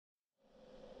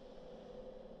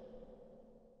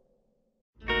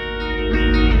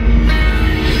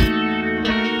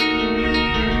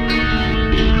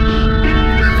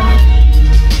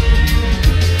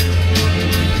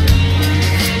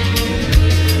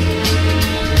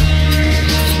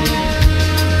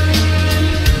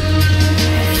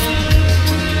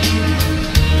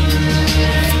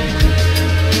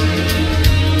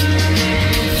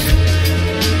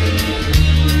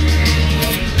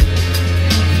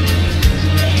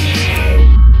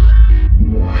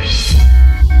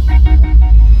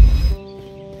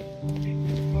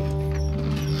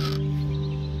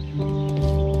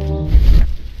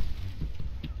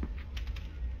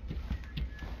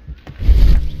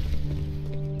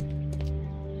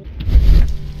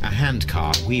A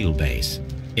handcar wheelbase.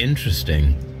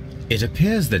 Interesting. It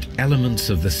appears that elements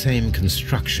of the same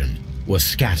construction were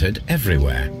scattered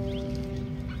everywhere.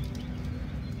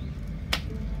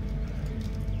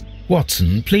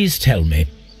 Watson, please tell me,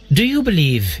 do you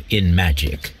believe in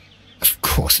magic? Of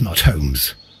course not,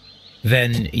 Holmes.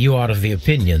 Then you are of the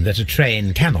opinion that a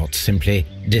train cannot simply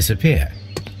disappear.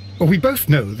 Well, we both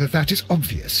know that that is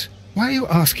obvious. Why are you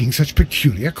asking such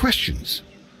peculiar questions?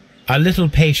 A little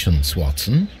patience,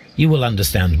 Watson. You will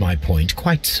understand my point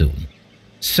quite soon.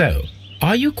 So,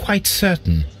 are you quite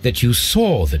certain that you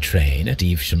saw the train at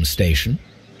Evesham Station?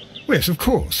 Yes, of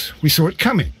course. We saw it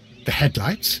coming. The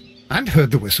headlights, and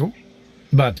heard the whistle.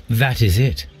 But that is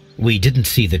it. We didn't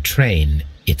see the train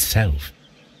itself.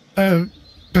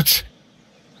 But...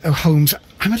 Oh, Holmes,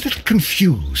 I'm a little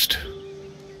confused.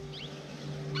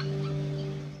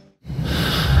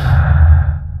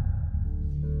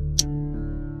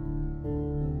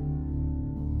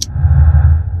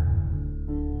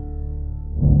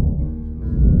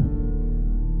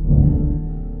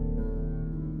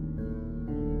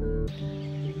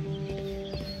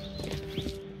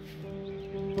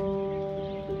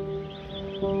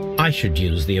 I should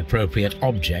use the appropriate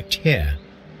object here.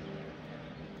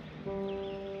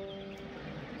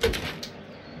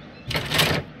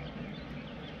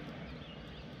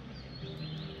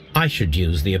 I should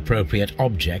use the appropriate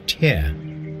object here.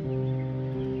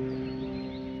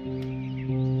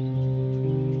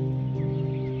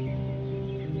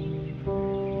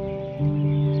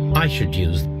 I should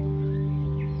use...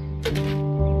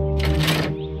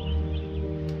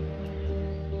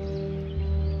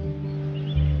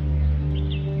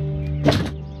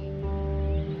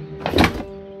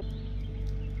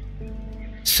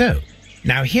 So,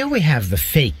 now here we have the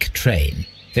fake train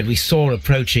that we saw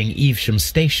approaching Evesham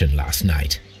Station last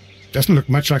night. Doesn't look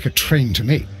much like a train to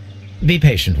me. Be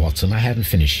patient, Watson, I haven't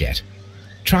finished yet.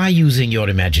 Try using your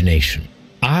imagination.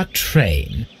 Our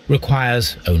train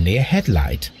requires only a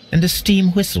headlight and a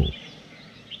steam whistle.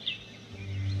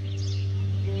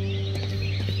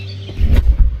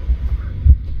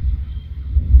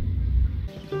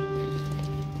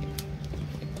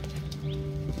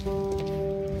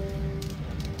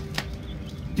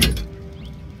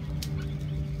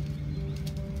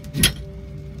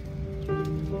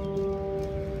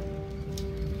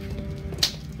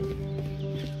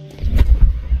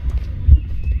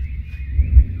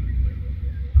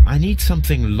 I need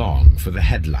something long for the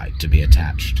headlight to be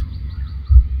attached.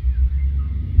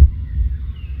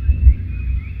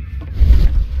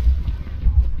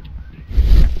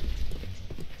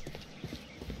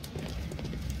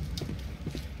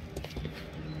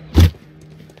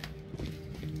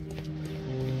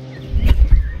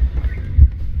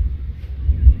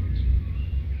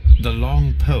 The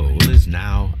long pole is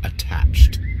now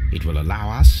attached. It will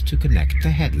allow us to connect the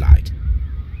headlight.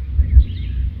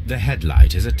 The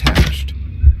headlight is attached.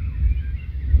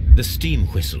 The steam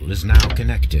whistle is now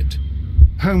connected.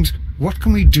 Holmes, what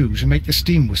can we do to make the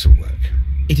steam whistle work?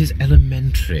 It is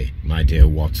elementary, my dear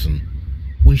Watson.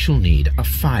 We shall need a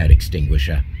fire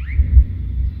extinguisher.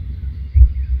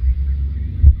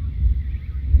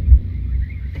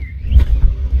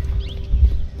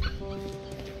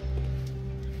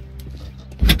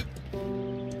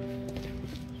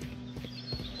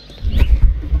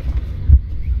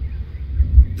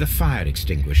 The fire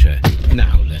extinguisher.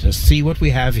 Now let us see what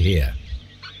we have here.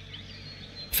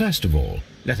 First of all,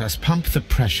 let us pump the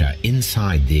pressure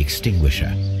inside the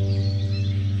extinguisher.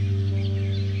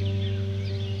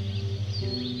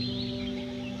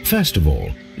 First of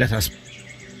all, let us...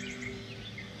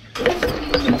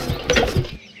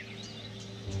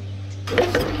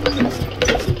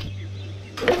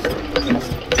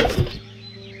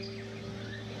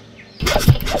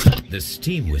 The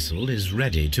steam whistle is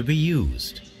ready to be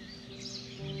used.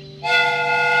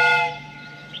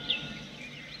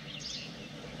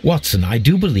 Watson, I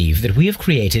do believe that we have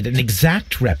created an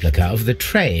exact replica of the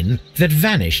train that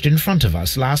vanished in front of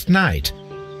us last night.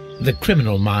 The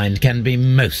criminal mind can be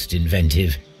most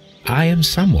inventive. I am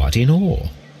somewhat in awe.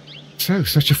 So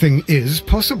such a thing is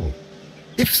possible.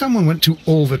 If someone went to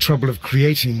all the trouble of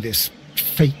creating this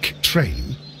fake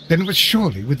train, then it was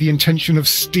surely with the intention of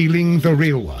stealing the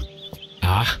real one.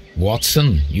 Ah,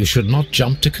 Watson, you should not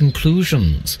jump to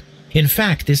conclusions. In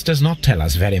fact, this does not tell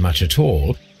us very much at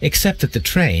all, except that the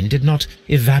train did not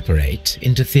evaporate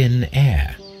into thin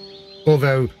air.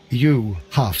 Although you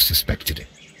half suspected it.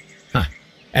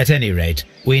 At any rate,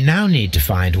 we now need to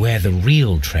find where the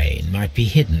real train might be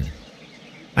hidden.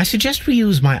 I suggest we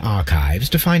use my archives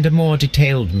to find a more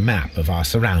detailed map of our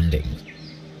surroundings.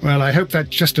 Well, I hope that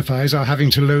justifies our having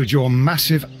to load your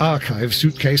massive archive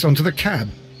suitcase onto the cab.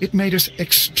 it made us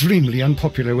extremely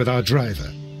unpopular with our driver.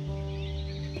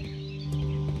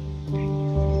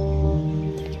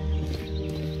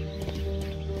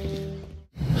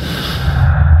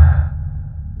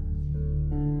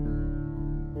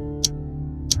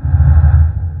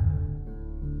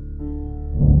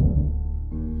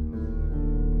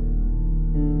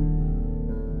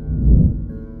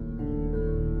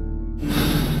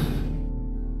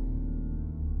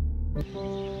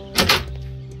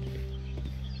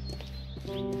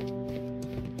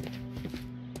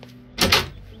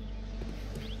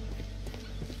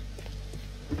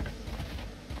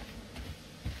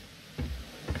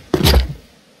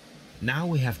 Now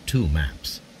we have two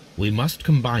maps. We must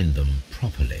combine them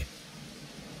properly.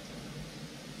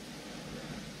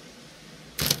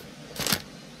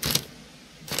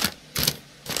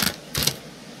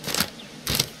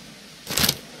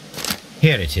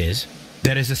 Here it is.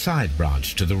 There is a side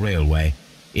branch to the railway.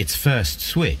 Its first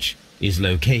switch is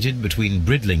located between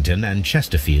Bridlington and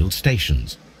Chesterfield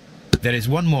stations. There is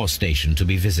one more station to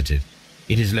be visited.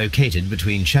 It is located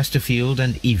between Chesterfield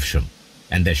and Evesham,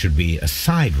 and there should be a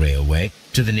side railway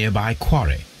to the nearby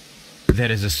quarry.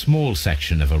 There is a small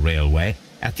section of a railway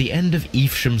at the end of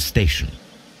Evesham station.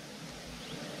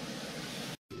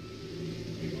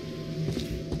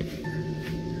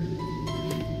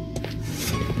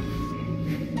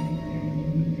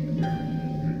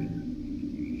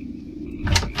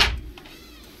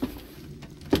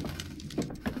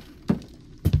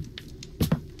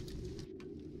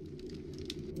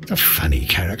 A funny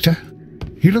character.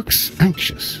 He looks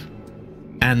anxious.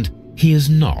 And he is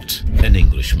not an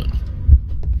Englishman.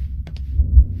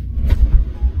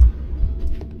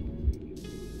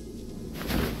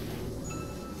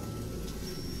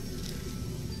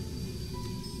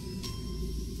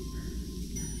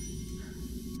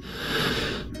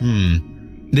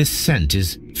 This scent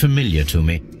is familiar to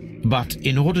me, but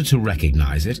in order to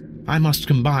recognize it, I must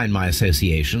combine my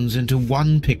associations into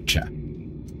one picture.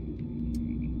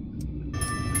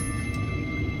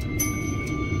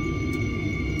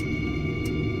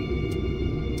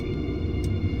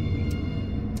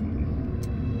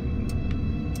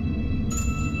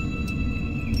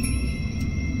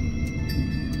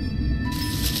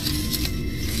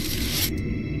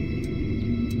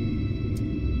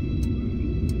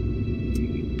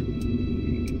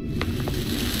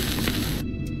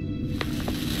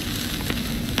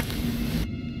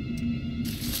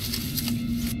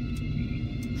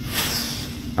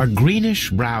 A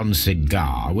greenish-brown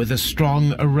cigar with a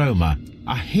strong aroma,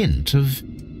 a hint of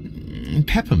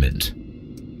peppermint.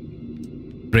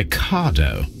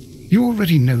 Ricardo. You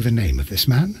already know the name of this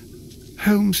man?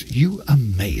 Holmes, you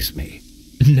amaze me.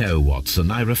 No,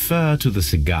 Watson, I refer to the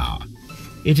cigar.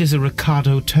 It is a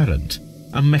Ricardo Turrent,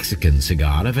 a Mexican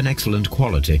cigar of an excellent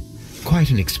quality. Quite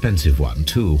an expensive one,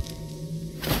 too.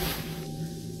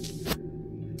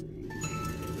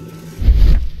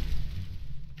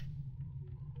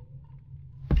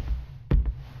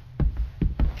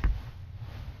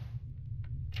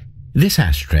 This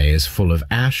ashtray is full of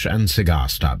ash and cigar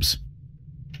stubs.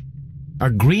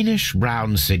 A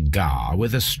greenish-brown cigar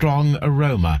with a strong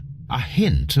aroma, a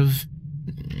hint of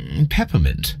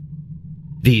peppermint.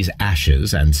 These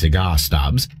ashes and cigar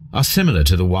stubs are similar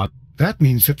to the one... That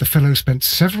means that the fellow spent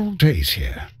several days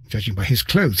here. Judging by his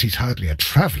clothes, he's hardly a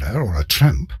traveller or a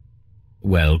tramp.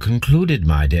 Well concluded,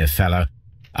 my dear fellow.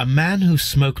 A man who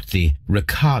smoked the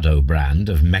Ricardo brand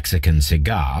of Mexican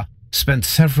cigar spent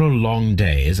several long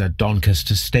days at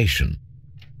Doncaster Station.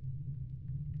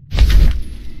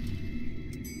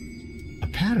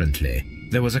 Apparently,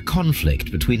 there was a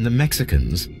conflict between the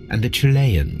Mexicans and the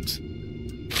Chileans.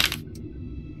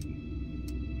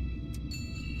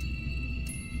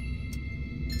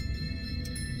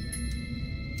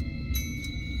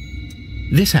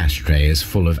 This ashtray is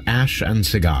full of ash and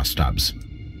cigar stubs.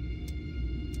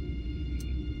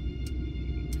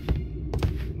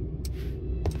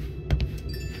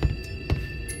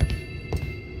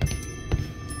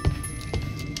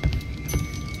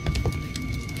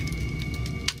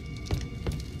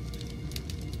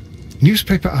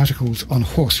 Newspaper articles on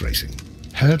horse racing,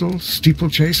 hurdle,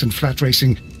 steeplechase and flat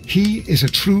racing. He is a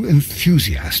true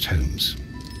enthusiast, Holmes.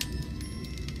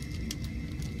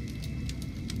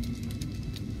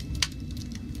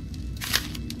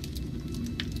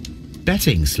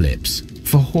 Betting slips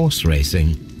for horse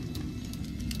racing.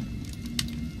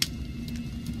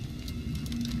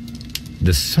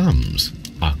 The sums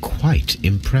are quite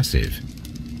impressive.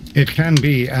 It can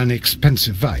be an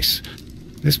expensive vice.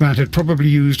 This man had probably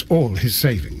used all his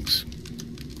savings.